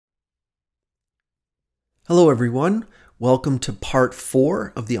Hello everyone, welcome to part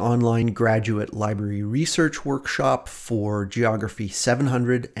 4 of the online graduate library research workshop for Geography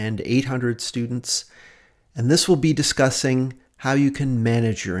 700 and 800 students, and this will be discussing how you can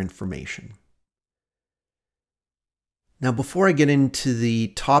manage your information. Now before I get into the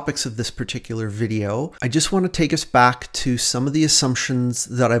topics of this particular video, I just want to take us back to some of the assumptions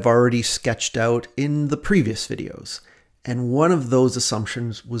that I've already sketched out in the previous videos. And one of those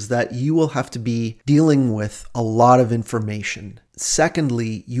assumptions was that you will have to be dealing with a lot of information.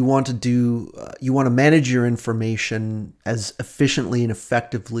 Secondly, you want to manage your information as efficiently and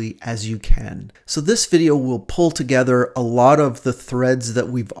effectively as you can. So this video will pull together a lot of the threads that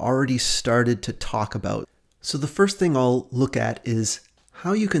we've already started to talk about. So the first thing I'll look at is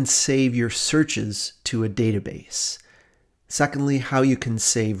how you can save your searches to a database. Secondly, how you can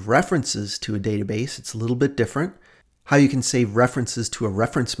save references to a database. It's a little bit different. How you can save references to a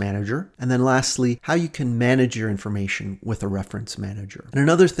reference manager, and then lastly, how you can manage your information with a reference manager. And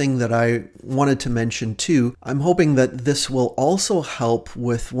another thing that I wanted to mention too, I'm hoping that this will also help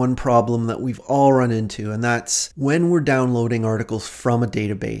with one problem that we've all run into, and that's when we're downloading articles from a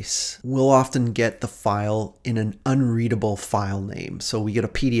database, we'll often get the file in an unreadable file name. So we get a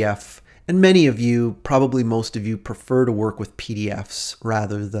PDF. And many of you, probably most of you, prefer to work with PDFs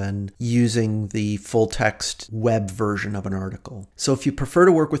rather than using the full text web version of an article. So if you prefer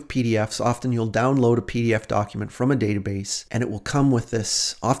to work with PDFs, often you'll download a PDF document from a database and it will come with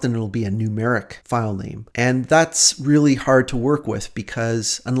this, often it'll be a numeric file name. And that's really hard to work with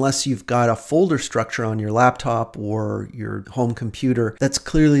because unless you've got a folder structure on your laptop or your home computer that's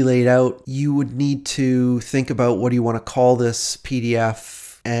clearly laid out, you would need to think about what do you want to call this PDF,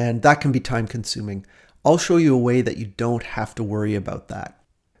 and that can be time consuming. I'll show you a way that you don't have to worry about that.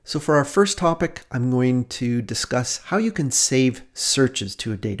 So for our first topic, I'm going to discuss how you can save searches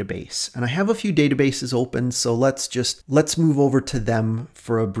to a database. And I have a few databases open, so let's move over to them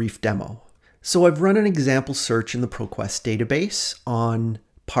for a brief demo. So I've run an example search in the ProQuest database on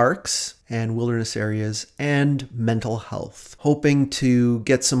parks and wilderness areas and mental health, hoping to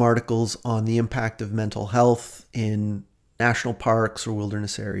get some articles on the impact of mental health in national parks or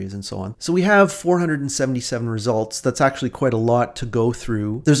wilderness areas and so on. So we have 477 results. That's actually quite a lot to go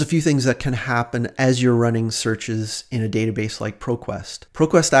through. There's a few things that can happen as you're running searches in a database like ProQuest.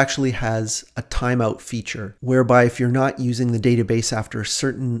 ProQuest actually has a timeout feature whereby if you're not using the database after a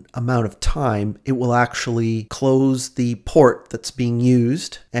certain amount of time, it will actually close the port that's being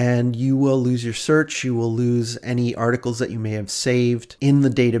used and you will lose your search. You will lose any articles that you may have saved in the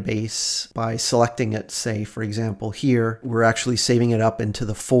database by selecting it, say, for example, here. We're actually saving it up into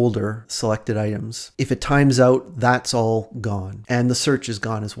the folder selected items. If it times out, that's all gone and the search is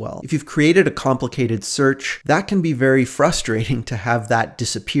gone as well. If you've created a complicated search, that can be very frustrating to have that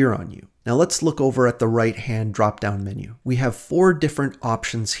disappear on you. Now let's look over at the right-hand drop-down menu. We have 4 different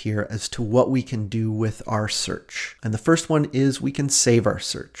options here as to what we can do with our search. And the first one is we can save our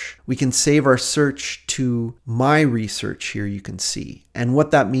search. We can save our search to My Research here, you can see. And what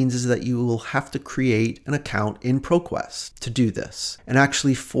that means is that you will have to create an account in ProQuest to do this. And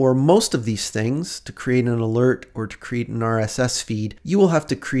actually for most of these things, to create an alert or to create an RSS feed, you will have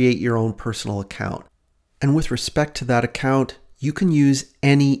to create your own personal account. And with respect to that account, you can use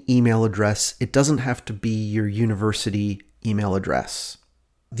any email address. It doesn't have to be your university email address.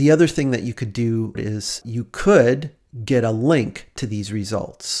 The other thing that you could do is you could get a link to these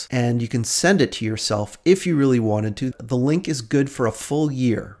results and you can send it to yourself if you really wanted to. The link is good for a full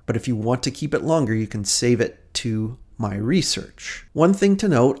year, but if you want to keep it longer, you can save it to My Research. One thing to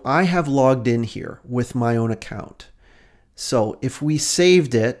note, I have logged in here with my own account. So if we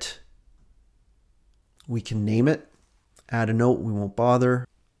saved it, we can name it. Add a note, we won't bother.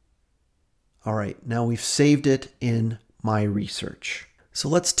 All right, now we've saved it in My Research. So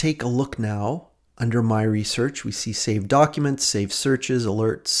let's take a look now. Under My Research, we see Save Documents, Save Searches,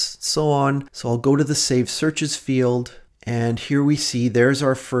 Alerts, so on. So I'll go to the Save Searches field, and here we see there's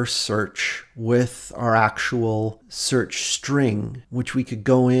our first search with our actual search string, which we could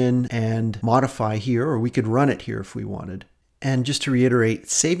go in and modify here, or we could run it here if we wanted. And just to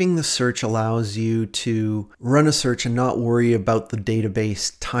reiterate, saving the search allows you to run a search and not worry about the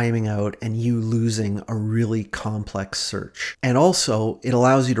database timing out and you losing a really complex search. And also, it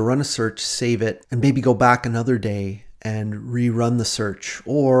allows you to run a search, save it, and maybe go back another day and rerun the search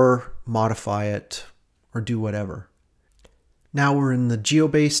or modify it or do whatever. Now we're in the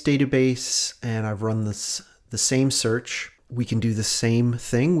Geobase database and I've run the same search. We can do the same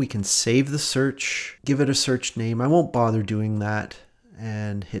thing. We can save the search, give it a search name. I won't bother doing that,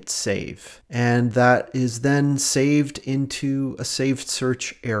 and hit save. And that is then saved into a saved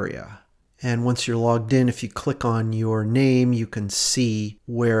search area. And once you're logged in, if you click on your name, you can see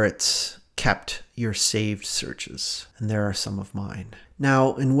where it's kept your saved searches. And there are some of mine.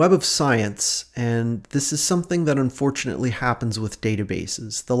 Now, in Web of Science, and this is something that unfortunately happens with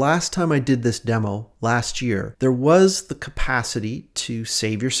databases, the last time I did this demo, last year, there was the capacity to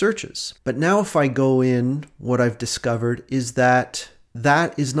save your searches. But now if I go in, what I've discovered is that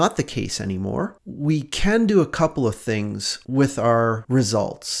that is not the case anymore. We can do a couple of things with our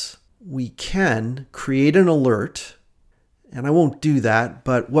results. We can create an alert, and I won't do that,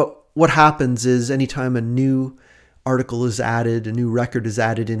 but what happens is anytime a new article is added, a new record is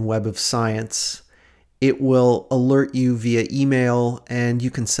added in Web of Science, it will alert you via email, and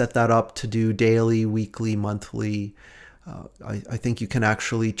you can set that up to do daily, weekly, monthly. I think you can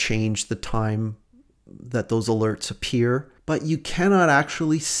actually change the time that those alerts appear, but you cannot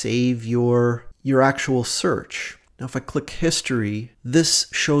actually save your actual search. Now, if I click history, this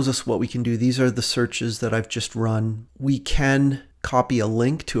shows us what we can do. These are the searches that I've just run. We can copy a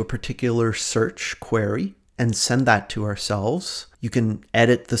link to a particular search query and send that to ourselves. You can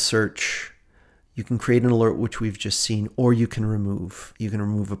edit the search. You can create an alert, which we've just seen, or you can remove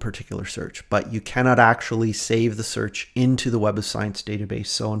a particular search, but you cannot actually save the search into the Web of Science database.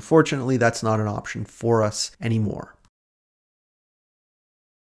 So unfortunately, that's not an option for us anymore.